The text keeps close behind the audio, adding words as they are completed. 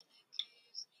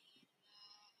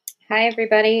Hi,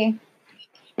 everybody.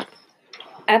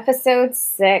 Episode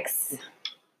 6.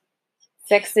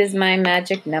 6 is my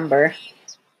magic number.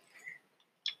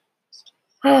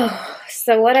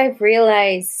 So what I've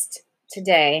realized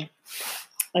today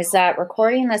is that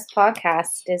recording this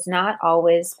podcast is not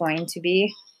always going to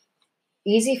be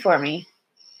easy for me.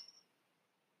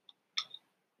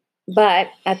 But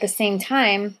at the same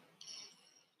time,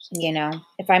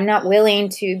 if I'm not willing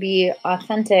to be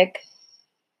authentic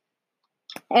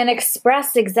and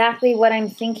express exactly what I'm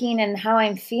thinking and how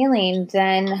I'm feeling,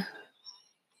 then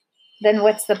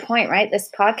what's the point, right? This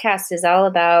podcast is all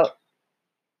about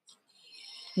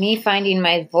me finding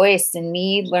my voice and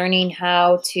me learning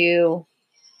how to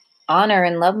honor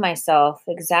and love myself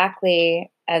exactly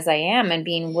as I am and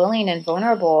being willing and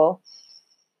vulnerable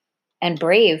and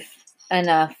brave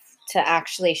enough to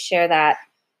actually share that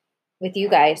with you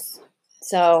guys.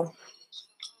 So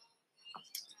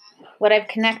what I've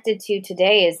connected to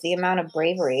today is the amount of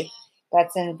bravery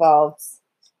that's involved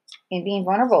in being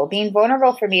vulnerable. Being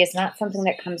vulnerable for me is not something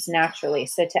that comes naturally.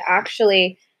 So to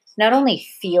actually not only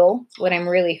feel what I'm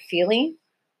really feeling,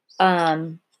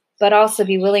 but also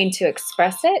be willing to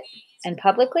express it and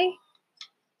publicly,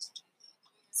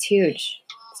 it's huge.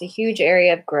 It's a huge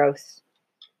area of growth,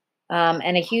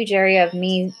 and a huge area of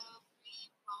me,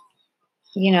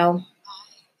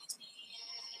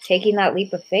 taking that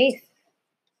leap of faith,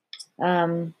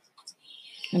 and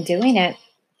doing it.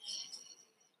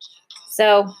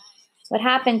 So what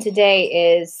happened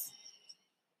today is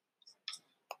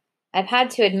I've had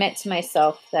to admit to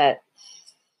myself that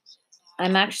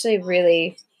I'm actually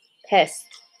really pissed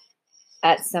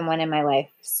at someone in my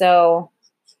life. So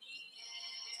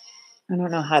I don't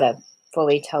know how to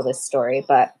fully tell this story,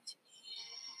 but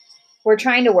we're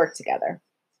trying to work together,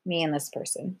 me and this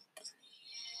person.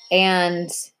 And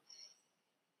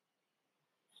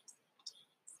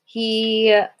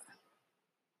he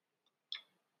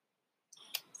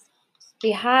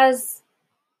has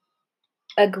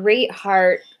a great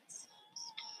heart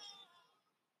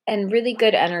and really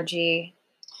good energy,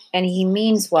 and he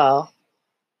means well.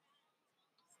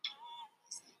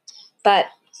 But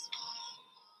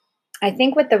I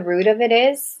think what the root of it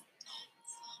is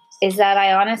that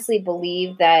I honestly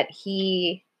believe that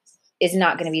he is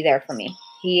not going to be there for me.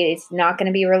 He is not going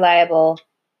to be reliable.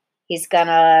 He's going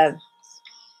to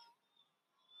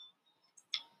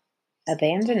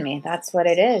abandon me. That's what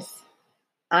it is.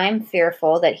 I'm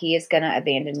fearful that he is going to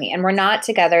abandon me. And we're not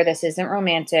together. This isn't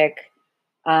romantic.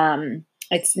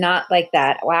 It's not like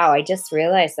that. Wow, I just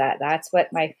realized that. That's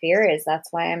what my fear is.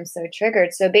 That's why I'm so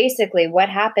triggered. So basically, what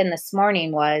happened this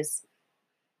morning was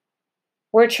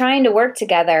we're trying to work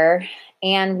together,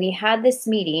 and we had this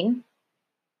meeting,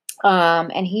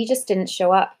 and he just didn't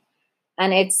show up.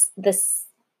 And it's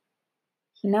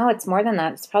more than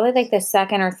that. It's probably like the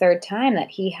second or third time that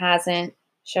he hasn't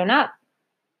shown up.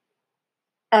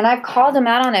 And I've called him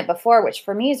out on it before, which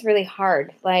for me is really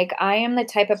hard. Like, I am the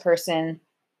type of person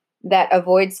that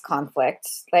avoids conflict.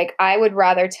 Like, I would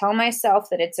rather tell myself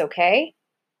that it's okay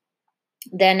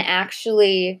than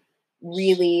actually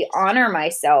really honor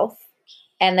myself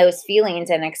and those feelings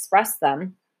and express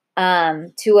them,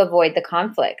 to avoid the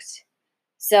conflict.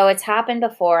 So it's happened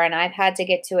before, and I've had to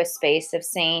get to a space of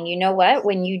saying, you know what,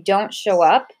 when you don't show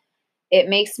up, it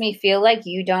makes me feel like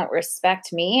you don't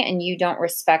respect me and you don't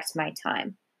respect my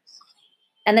time.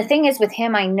 And the thing is with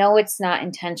him, I know it's not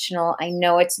intentional. I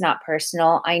know it's not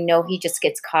personal. I know he just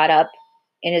gets caught up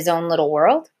in his own little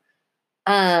world.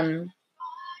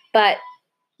 But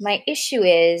my issue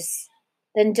is,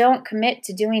 then don't commit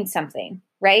to doing something,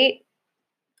 right?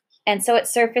 And so it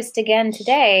surfaced again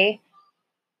today.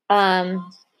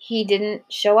 He didn't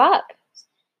show up.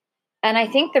 And I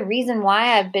think the reason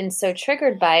why I've been so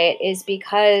triggered by it is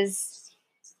because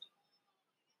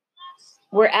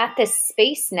we're at this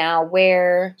space now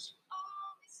where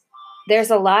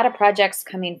there's a lot of projects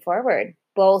coming forward,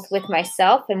 both with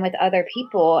myself and with other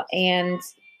people. And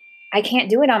I can't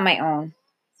do it on my own.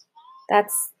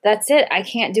 That's it. I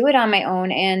can't do it on my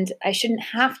own, and I shouldn't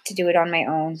have to do it on my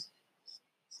own.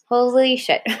 Holy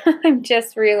shit. I'm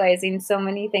just realizing so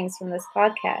many things from this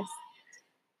podcast.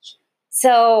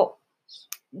 So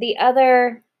the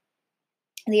other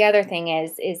thing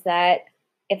is that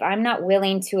if I'm not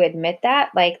willing to admit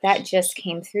that, like, that just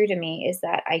came through to me, is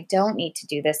that I don't need to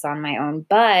do this on my own,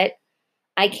 but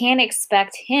I can't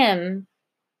expect him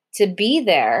to be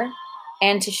there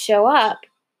and to show up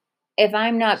if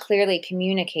I'm not clearly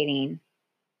communicating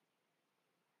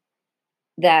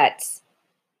that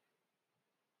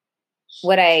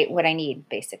what I need,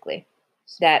 basically.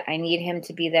 That I need him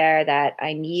to be there, that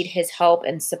I need his help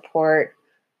and support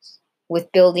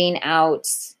with building out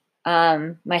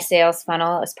My sales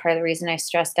funnel is part of the reason I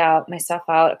stressed myself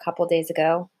out a couple days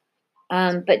ago.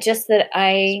 But just that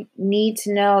I need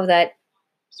to know that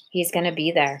he's going to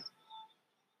be there.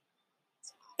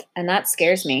 And that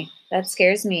scares me. That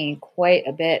scares me quite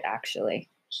a bit, actually.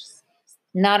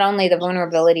 Not only the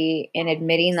vulnerability in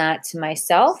admitting that to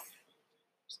myself,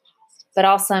 but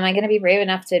also, am I going to be brave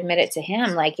enough to admit it to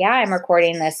him? Like, yeah, I'm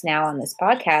recording this now on this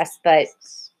podcast, but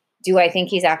do I think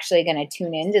he's actually going to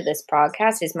tune into this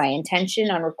podcast? Is my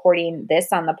intention on recording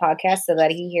this on the podcast so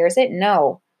that he hears it?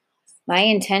 No. My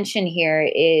intention here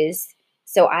is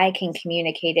so I can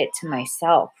communicate it to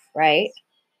myself, right?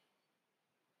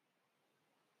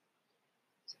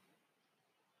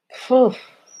 Whew.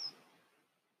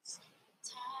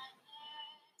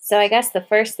 So I guess the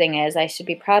first thing is I should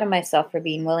be proud of myself for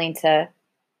being willing to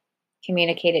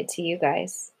communicate it to you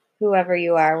guys, whoever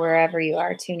you are, wherever you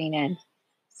are tuning in.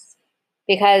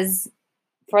 Because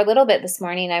for a little bit this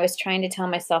morning, I was trying to tell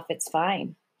myself it's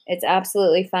fine. It's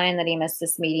absolutely fine that he missed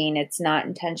this meeting. It's not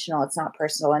intentional. It's not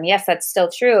personal. And yes, that's still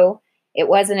true. It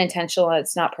wasn't intentional.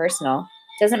 It's not personal.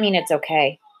 Doesn't mean it's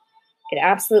okay. It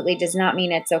absolutely does not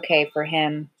mean it's okay for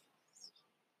him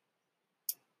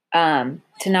to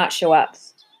not show up.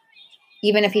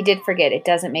 Even if he did forget, it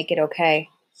doesn't make it okay.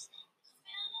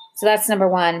 So that's number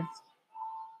one.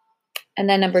 And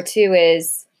then number two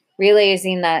is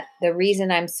realizing that the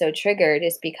reason I'm so triggered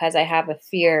is because I have a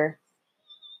fear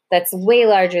that's way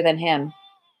larger than him.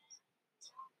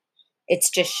 It's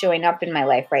just showing up in my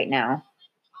life right now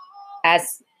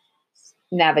as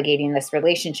navigating this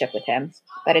relationship with him.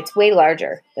 But it's way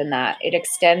larger than that. It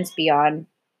extends beyond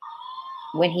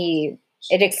it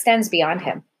extends beyond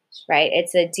him, right?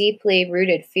 It's a deeply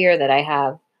rooted fear that I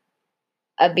have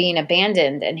of being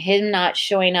abandoned, and him not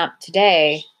showing up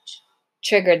today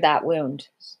triggered that wound.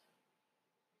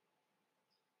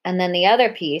 And then the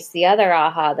other piece, the other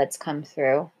aha that's come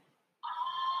through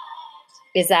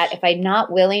is that if I'm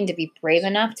not willing to be brave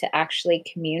enough to actually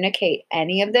communicate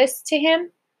any of this to him,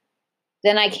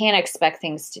 then I can't expect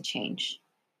things to change.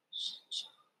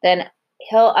 Then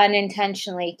he'll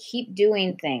unintentionally keep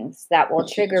doing things that will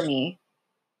trigger me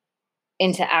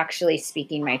into actually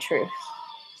speaking my truth.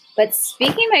 But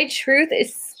speaking my truth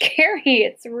is scary.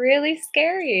 It's really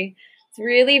scary. It's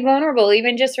really vulnerable.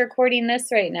 Even just recording this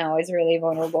right now is really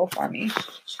vulnerable for me.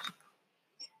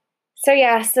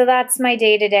 So that's my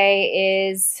day today,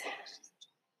 is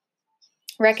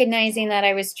recognizing that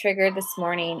I was triggered this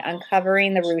morning,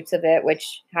 uncovering the roots of it,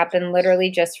 which happened literally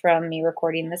just from me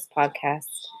recording this podcast,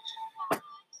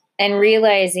 and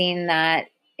realizing that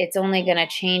it's only going to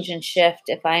change and shift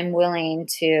if I'm willing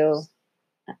to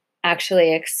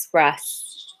actually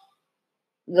express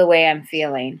the way I'm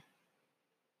feeling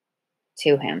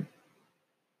to him.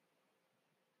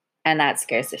 And that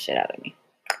scares the shit out of me.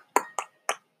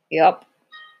 Yep.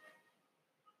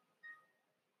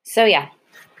 So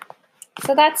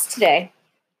that's today.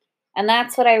 And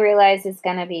that's what I realize is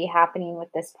going to be happening with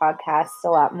this podcast a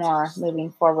lot more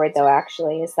moving forward, though,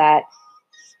 actually, is that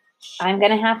I'm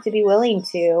going to have to be willing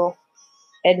to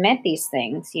admit these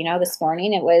things. This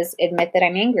morning it was admit that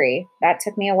I'm angry. That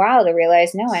took me a while to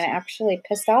realize, no, I'm actually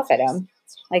pissed off at him.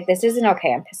 Like, this isn't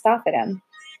okay. I'm pissed off at him.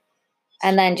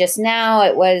 And then just now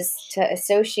it was to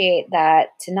associate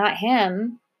that to not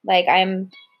him. Like,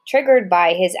 I'm triggered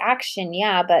by his action,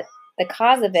 yeah, but the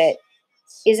cause of it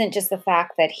isn't just the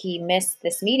fact that he missed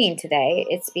this meeting today.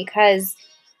 It's because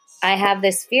I have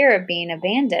this fear of being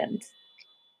abandoned.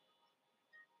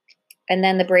 And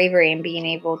then the bravery in being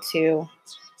able to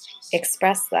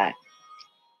express that.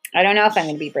 I don't know if I'm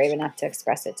going to be brave enough to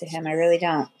express it to him. I really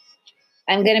don't.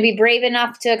 I'm going to be brave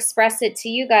enough to express it to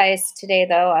you guys today,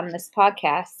 though, on this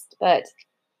podcast. But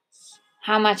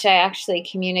how much I actually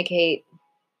communicate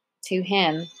to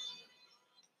him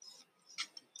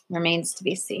remains to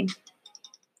be seen.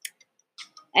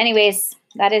 Anyways,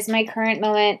 that is my current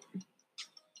moment.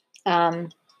 I'm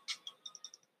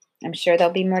sure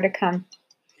there'll be more to come.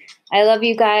 I love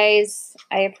you guys.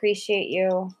 I appreciate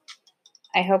you.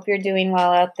 I hope you're doing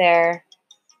well out there.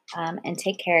 And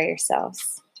take care of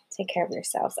yourselves. Take care of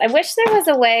yourselves. I wish there was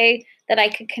a way that I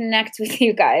could connect with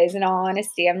you guys, in all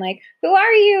honesty. I'm like, who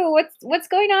are you? What's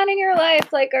going on in your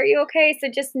life? Like, are you okay? So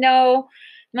just know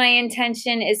my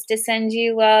intention is to send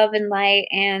you love and light,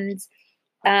 and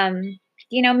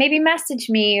maybe message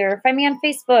me or find me on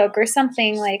Facebook or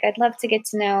something. Like, I'd love to get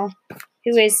to know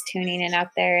who is tuning in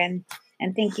out there, and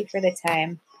thank you for the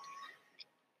time.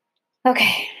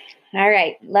 Okay. All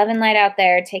right. Love and light out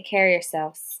there. Take care of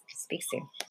yourselves. Speak soon.